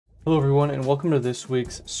Hello everyone, and welcome to this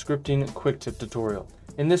week's scripting quick tip tutorial.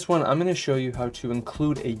 In this one, I'm going to show you how to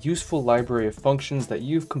include a useful library of functions that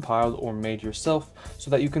you've compiled or made yourself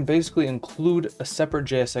so that you can basically include a separate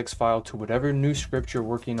JSX file to whatever new script you're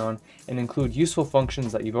working on and include useful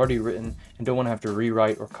functions that you've already written and don't want to have to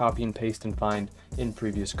rewrite or copy and paste and find in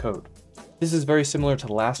previous code. This is very similar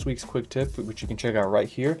to last week's quick tip, which you can check out right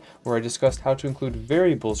here, where I discussed how to include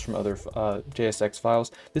variables from other JSX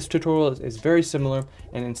files. This tutorial is very similar,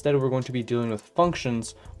 and instead we're going to be dealing with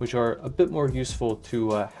functions, which are a bit more useful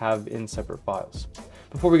to have in separate files.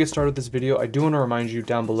 Before we get started with this video, I do want to remind you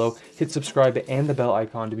down below, hit subscribe and the bell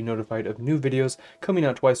icon to be notified of new videos coming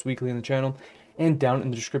out twice weekly on the channel. And down in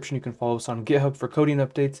the description, you can follow us on GitHub for coding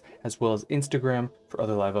updates, as well as Instagram for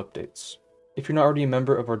other live updates. If you're not already a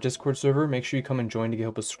member of our Discord server, make sure you come and join to get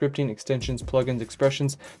help with scripting, extensions, plugins,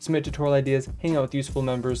 expressions, submit tutorial ideas, hang out with useful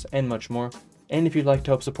members, and much more. And if you'd like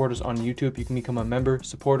to help support us on YouTube, you can become a member,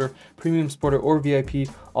 supporter, premium supporter, or VIP.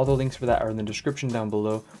 All the links for that are in the description down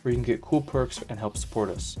below, where you can get cool perks and help support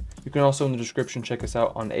us. You can also in the description check us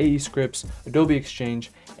out on AE Scripts, Adobe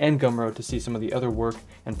Exchange, and Gumroad to see some of the other work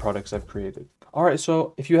and products I've created. Alright,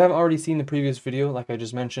 so if you haven't already seen the previous video, like I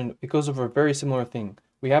just mentioned, it goes over a very similar thing.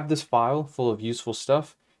 We have this file full of useful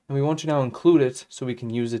stuff, and we want to now include it so we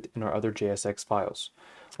can use it in our other JSX files.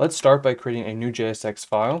 Let's start by creating a new JSX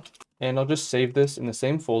file, and I'll just save this in the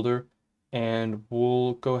same folder, and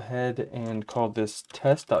we'll go ahead and call this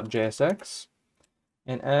test.jsx.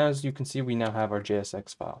 And as you can see, we now have our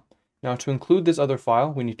JSX file. Now to include this other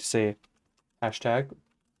file, we need to say hashtag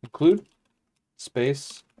include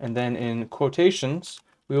space, and then in quotations,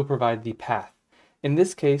 we will provide the path. In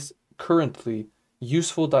this case, currently,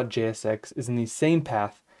 useful.jsx is in the same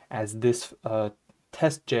path as this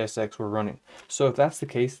test.jsx we're running. So if that's the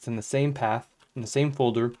case, it's in the same path, in the same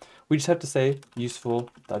folder, we just have to say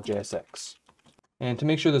useful.jsx. And to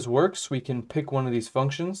make sure this works, we can pick one of these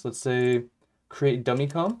functions. Let's say create dummy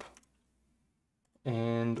comp,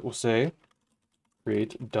 and we'll say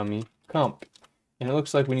create dummy comp. And it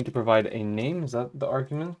looks like we need to provide a name. Is that the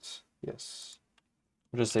argument? Yes.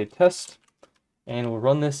 We'll just say test, and we'll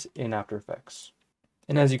run this in After Effects.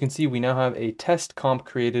 And as you can see, we now have a test comp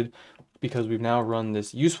created because we've now run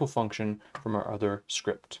this useful function from our other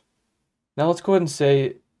script. Now let's go ahead and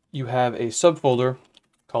say you have a subfolder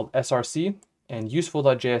called src, and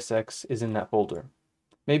useful.jsx is in that folder.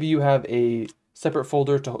 Maybe you have a separate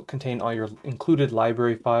folder to contain all your included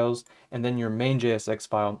library files, and then your main JSX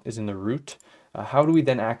file is in the root. How do we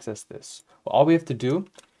then access this? Well, all we have to do,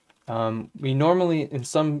 we normally, in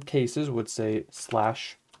some cases, would say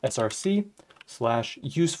 /src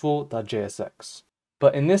 /useful.jsx.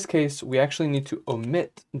 But in this case, we actually need to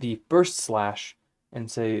omit the first slash and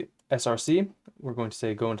say src. We're going to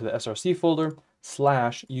say go into the src folder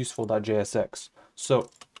 /useful.jsx. So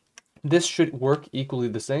this should work equally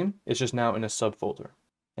the same. It's just now in a subfolder.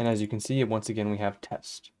 And as you can see, once again, we have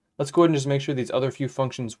test. Let's go ahead and just make sure these other few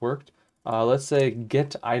functions worked. Let's say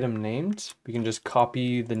get item named. We can just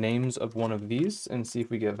copy the names of one of these and see if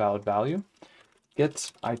we get valid value.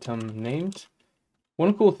 Get item named.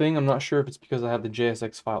 One cool thing, I'm not sure if it's because I have the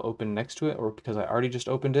JSX file open next to it or because I already just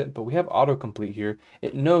opened it, but we have autocomplete here.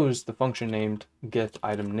 It knows the function named get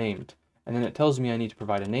item named, and then it tells me I need to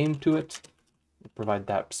provide a name to it, provide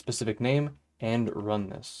that specific name, and run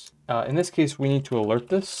this. In this case, we need to alert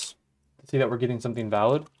this to see that we're getting something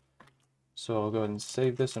valid. So I'll go ahead and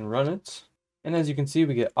save this and run it. And as you can see,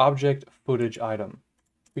 we get object footage item.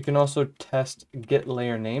 We can also test get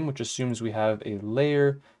layer name, which assumes we have a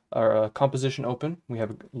layer or a composition open. We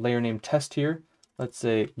have a layer name test here. Let's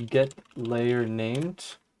say get layer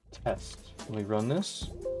named test. And we run this.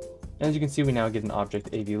 And as you can see, we now get an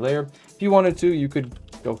object AV layer. If you wanted to, you could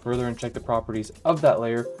go further and check the properties of that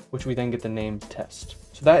layer, which we then get the name test.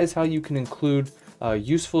 So that is how you can include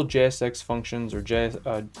useful JSX functions or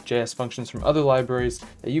JS functions from other libraries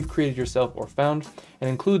that you've created yourself or found, and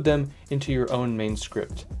include them into your own main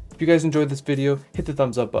script. If you guys enjoyed this video, hit the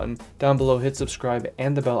thumbs up button. Down below, hit subscribe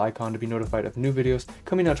and the bell icon to be notified of new videos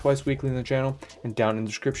coming out twice weekly in the channel. And down in the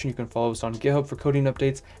description, you can follow us on GitHub for coding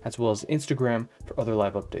updates, as well as Instagram for other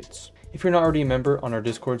live updates. If you're not already a member on our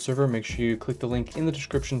Discord server, make sure you click the link in the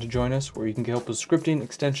description to join us, where you can get help with scripting,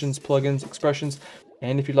 extensions, plugins, expressions.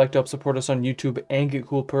 And if you'd like to help support us on YouTube and get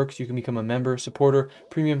cool perks, you can become a member, supporter,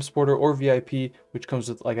 premium supporter, or VIP, which comes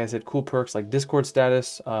with, like I said, cool perks like Discord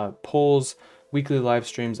status, polls, weekly live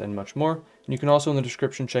streams, and much more. And you can also in the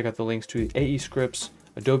description check out the links to the AE Scripts,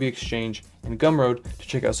 Adobe Exchange, and Gumroad to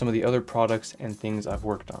check out some of the other products and things I've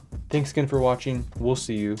worked on. Thanks again for watching. We'll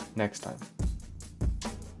see you next time.